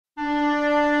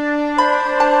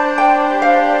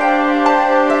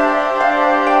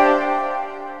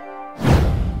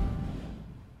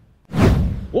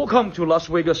Welcome to Las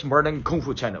Vegas Modern Kung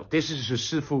Fu channel. This is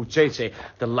Shifu JJ,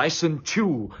 the lesson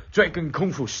 2 Dragon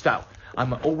Kung Fu style.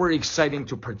 I'm overexcited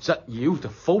to present you the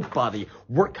full body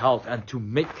workout and to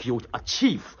make you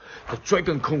achieve the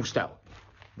Dragon Kung style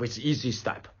with easy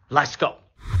step. Let's go.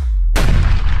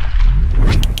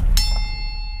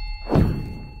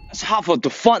 Let's have the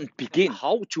fun begin.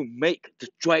 How to make the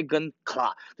dragon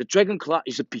claw. The dragon claw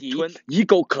is between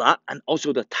eagle claw and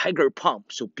also the tiger palm.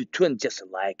 So between just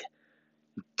like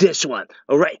this one.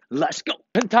 Alright, let's go.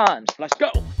 10 times. Let's go.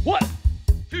 1,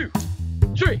 2,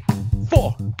 3,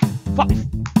 4, 5,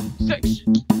 6,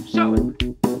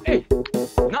 7, 8,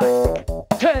 9,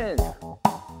 10.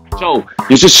 So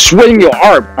you just swing your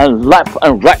arm and left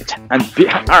and right and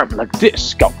behind arm like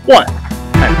this. Go 1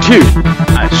 and 2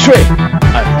 and 3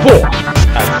 and 4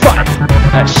 and 5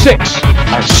 and 6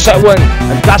 and 7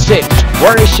 and that's it.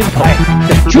 Very simple.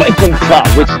 The dragon claw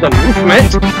with the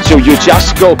movement. So you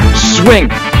just go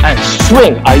swing and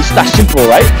swing. It's that simple,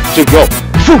 right? So go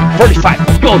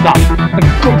 45, go down and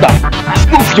go down and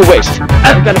move your waist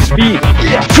and then speed.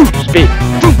 Full speed,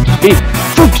 full speed,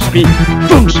 full speed,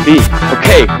 full speed.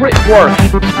 Okay, great work.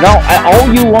 Now all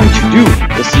you want to do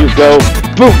is you go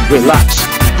boom, relax.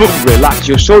 Boom, relax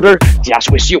your shoulder just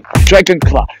with your dragon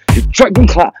claw. Your dragon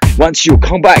claw, once you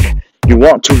come back, you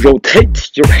want to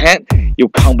rotate your hand, you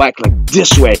come back like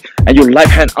this way, and your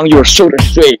left hand on your shoulder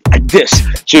straight like this.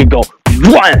 So you go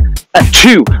 1 and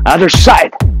 2, other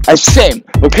side, and same.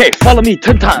 Okay, follow me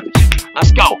 10 times.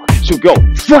 Let's go. So go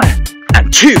 1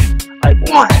 and 2 and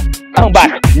 1. Come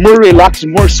back, more relaxed,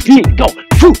 more speed. Go.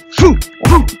 Foo, foo,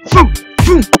 foo, foo,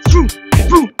 foo, foo,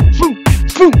 foo,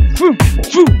 foo, foo,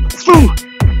 foo, foo.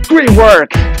 Great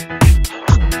work.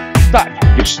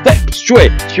 Step, you step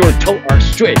straight, your toes are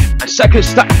straight. And second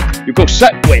step, you go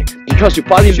sideways because your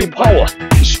body needs power.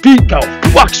 You speed, go,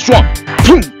 walk strong,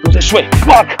 boom, go this way,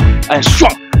 walk and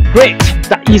strong. Great,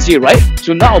 that easy, right?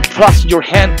 So now plus your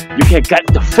hand, you can get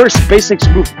the first basics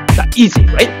move. That easy,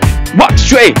 right? Walk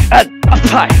straight and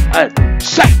apply and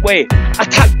sideways,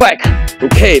 attack back.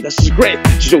 Okay, this is great.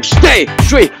 So stay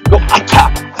straight, go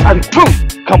attack and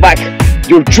boom, come back.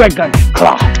 Your dragon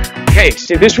claw. Okay,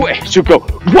 stay this way. So go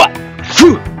 1,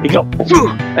 2, and go 2,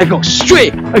 and go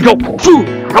straight, and go 2,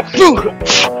 1, 2,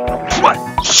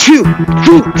 3,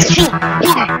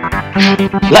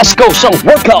 4. Let's go. So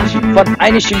workout. But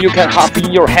anything you can have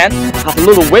in your hand, have a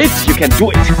little weight, you can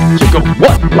do it. So go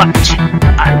 1 left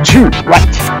and 2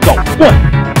 right. Go 1,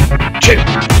 2,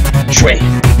 3,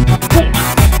 4,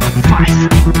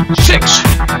 5, 6,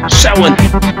 7,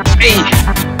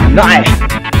 8, 9.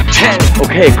 10.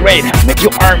 Okay, great. Make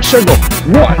your arm circle.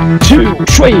 1, 2,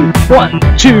 3. 1,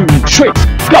 2, 3.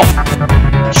 Go.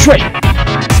 3,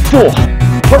 4.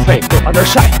 Perfect. Go other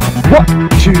side. 1,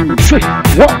 2, 3.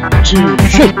 1, 2,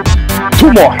 3.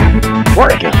 2 more.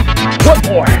 Very good. 1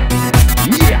 more.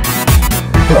 Yeah.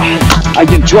 I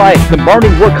enjoy the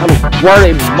morning workout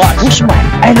very much. Boost my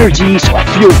energy so I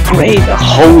feel great the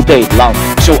whole day long.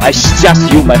 So I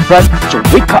suggest you, my friend, to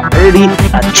wake up early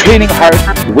and training hard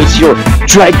with your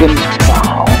dragon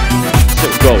claw. So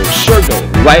go circle,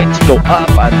 right, go up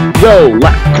and go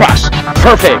left, cross.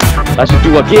 Perfect. Let's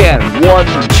do again. 1,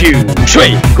 2,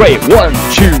 3. Great. 1,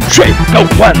 2, 3. Go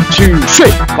 1, 2,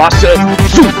 3. Faster.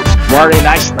 2. Very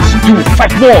nice. Let's do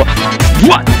 5 more.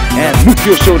 1 and move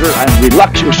your shoulder and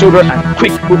relax your shoulder and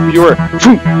quick move your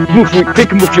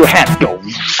quick move your hand. Go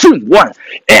 1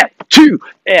 and 2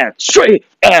 and 3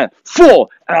 and 4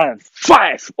 and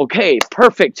 5. Okay,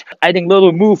 perfect. Adding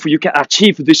little move you can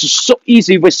achieve. This is so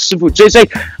easy with Shifu JJ.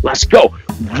 Let's go.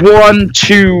 1,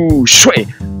 2, 3,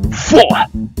 4.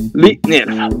 Lead knee.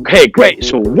 Okay, great.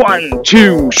 So 1,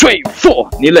 2, 3, 4.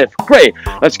 Knee lift. Great.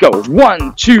 Let's go.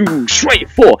 1, 2, 3,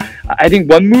 4. Adding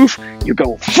one move, you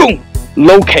go boom.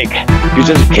 Low kick. You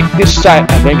just kick this side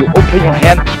and then you open your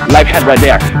hand, left hand right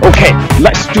there. Okay,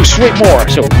 let's do 3 more.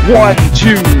 So 1,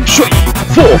 2, 3,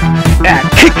 4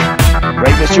 and kick.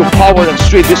 Right, with your power and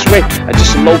straight this way and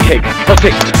just low kick.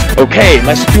 Perfect. Okay,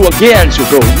 let's do again. So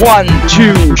go 1,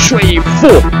 2, 3,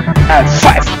 4 and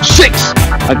 5, 6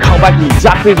 and come back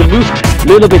exactly the move.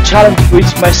 Little bit challenge with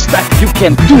my step. You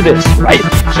can do this, right?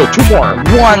 So 2 more.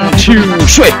 1, 2,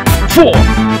 3, 4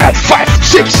 and 5,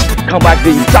 6. Come back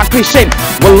the exactly same.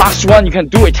 One last one, you can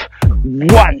do it.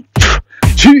 1,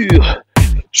 2,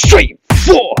 3,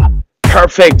 4.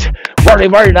 Perfect. Very,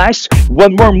 very nice.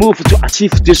 One more move to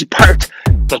achieve this part.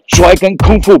 The Dragon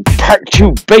Kung Fu Part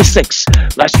 2 basics.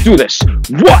 Let's do this.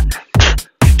 1,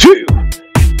 2,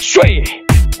 3,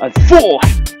 and 4.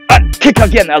 And kick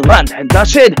again and land. And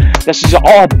that's it. This is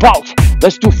all about.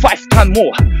 Let's do 5 times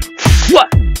more.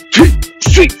 1, 2,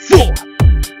 3, 4,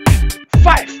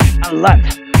 5 and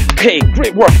land. Okay,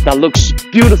 great work. That looks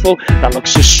beautiful. That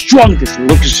looks strong. This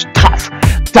looks tough.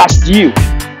 That's you.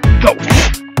 Go.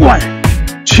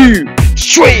 1, 2,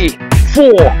 3,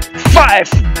 4,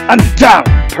 5, and down.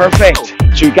 Perfect.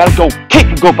 So you gotta go kick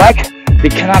and go back. They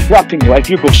cannot grappling you.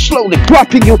 If you go slowly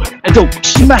grappling you and they'll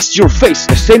smash your face.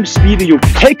 The same speed you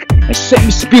kick, the same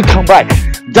speed come back.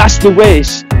 That's the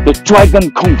ways the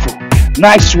Dragon Kung Fu.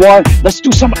 Nice one. Let's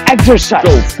do some exercise.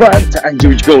 Go front and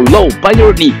you go low by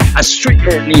your knee and straight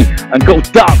your knee and go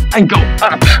down and go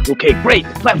up. Okay, great.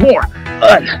 5 more.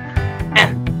 1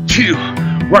 and 2.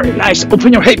 Very nice.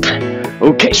 Open your hip.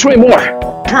 Okay, 3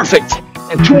 more. Perfect.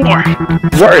 And 2 more.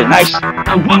 Very nice.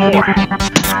 And 1 more.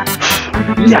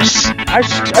 Yes,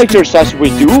 exercise we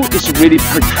do is really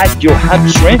protect your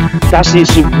hamstring. That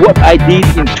is what I did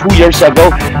in 2 years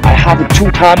ago. I have 2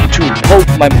 times to pull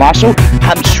my muscle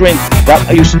hamstring, but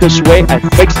I use this way. I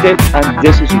fixed it, and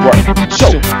this is work.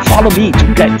 So follow me to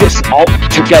get this all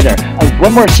together. And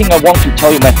one more thing I want to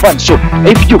tell you, my friend. So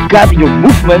if you got your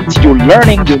movement, you're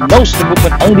learning, you know the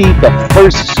movement only the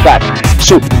first step.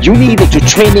 So you need to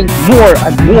training more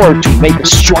and more to make it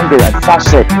stronger and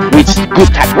faster with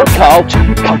good tech workout,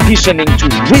 conditioning to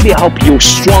really help you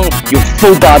strong your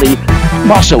full body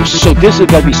muscles. So this is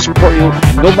gonna be support you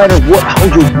no matter what, how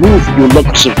you move, you look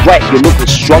right, you look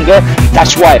stronger.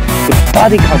 That's why the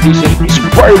body condition is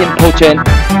very important.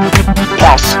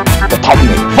 Plus the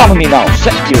technique. Follow me now.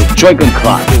 Set your dragon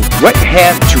claw. Right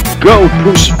hand to go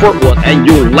push forward and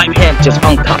your left hand just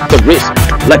on top the wrist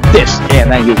like this,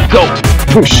 and then you go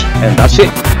push, and that's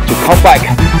it. To come back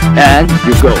and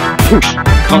you go push.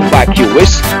 Come back your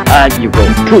waist and you go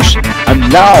push. And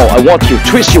now I want you to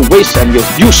twist your waist and you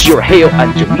use your heel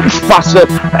and you move faster,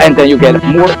 and then you get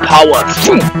more power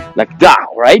like that,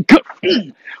 right?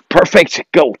 Good. Perfect.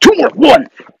 Go 2 more. 1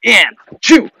 and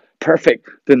 2. Perfect.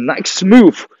 The next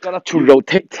move, to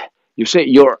rotate. You say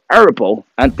your elbow,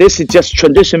 and this is just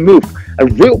transition move. A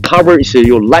real power is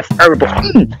your left elbow.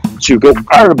 So you go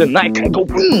elbow, neck, and go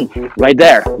right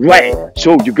there, right.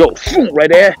 So you go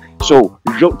right there. So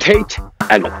rotate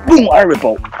and boom,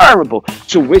 elbow.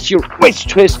 So with your waist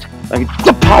twist, like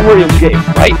the power you give,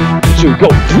 right? So you go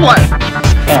 1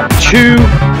 and 2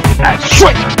 and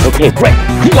 3. Okay, great.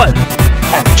 1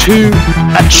 and 2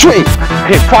 and 3.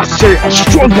 Okay, faster and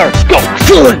stronger. Go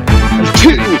 1 and 2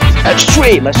 and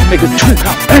 3. Let's make it 2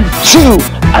 and 2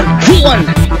 and 1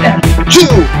 and 2.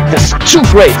 That's too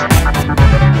great.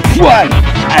 1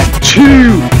 and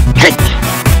 2. Kick.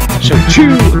 So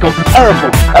 2 go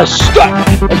elbow and stop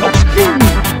and go.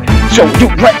 So you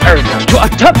right elbow to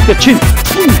attack the chin.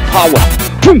 Boom power.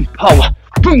 Boom power.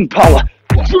 Boom power.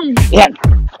 Boom and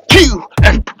 2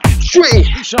 and 3.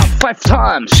 Push up 5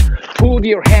 times. Put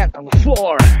your hand on the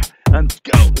floor and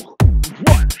go.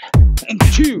 1 and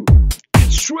 2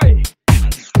 and 3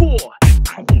 and 4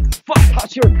 and 5.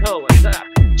 Touch your toe and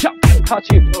then jump and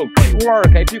touch your toe. Great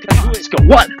work. If you can do it, let's go.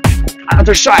 1.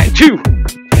 Other side. 2.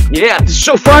 Yeah, this is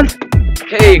so fun.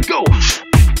 Okay, go.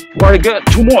 Very good.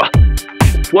 2 more.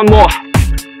 1 more.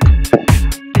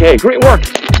 Okay, great work.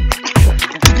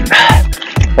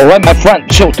 Alright, my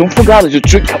friend, so don't forget to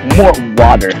drink more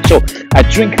water. So I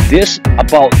drink this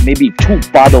about maybe 2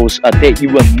 bottles a day,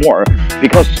 even more,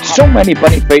 because so many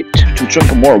benefits to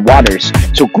drink more waters.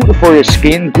 So good for your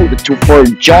skin, good for your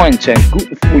joints, and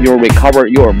good for your recover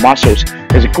your muscles.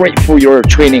 It's great for your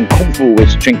training kung fu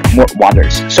with drink more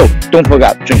waters. So don't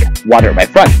forget to drink water, my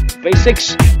friend.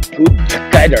 Basics put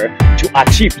together to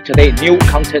achieve today new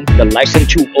content, the lesson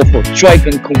 2 of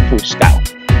Dragon Kung Fu style.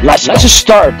 Let's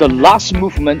start the last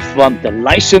movement from the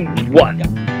lesson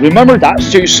 1. Remember that?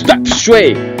 So you step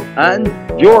straight and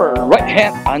your right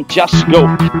hand and just go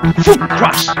foot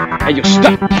cross and you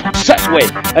step sideways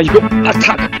and you go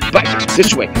attack back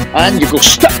this way and you go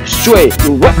step straight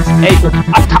your right and you go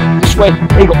attack this way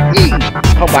and you go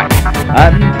come back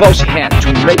and both hands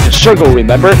to make the circle.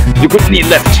 Remember, you go knee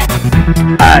lift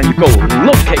and you go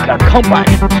low kick and come back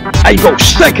and you go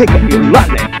side kick and you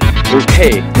land it.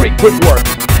 Okay, great work.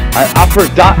 And after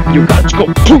that, you got to go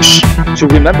push. So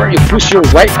remember, you push your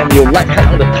right and your left hand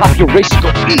on the top of your wrist.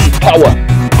 Go power.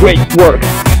 Great work.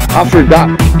 After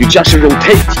that, you just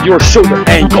rotate your shoulder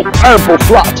and go elbow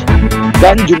flat.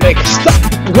 Then you make a step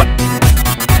right.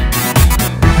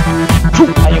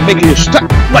 And you make your step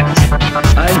right.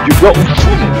 And you go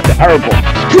the elbow.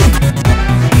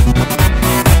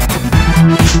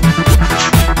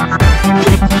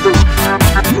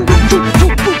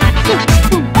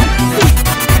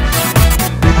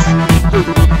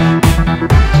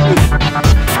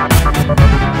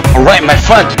 Alright, my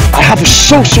friend, I have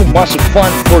so much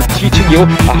fun for teaching you.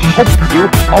 I hope you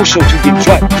also to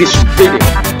enjoy this video.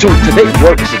 So today's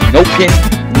work is no pin,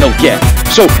 no gain.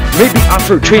 So maybe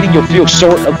after training you feel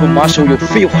sore of a muscle, you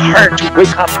feel hard to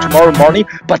wake up tomorrow morning,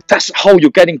 but that's how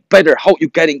you're getting better, how you're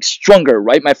getting stronger,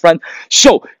 right, my friend?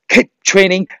 So keep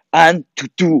training and to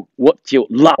do what you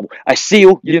love. I see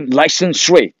you in Lesson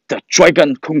 3, the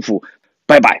Dragon Kung Fu.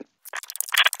 Bye bye.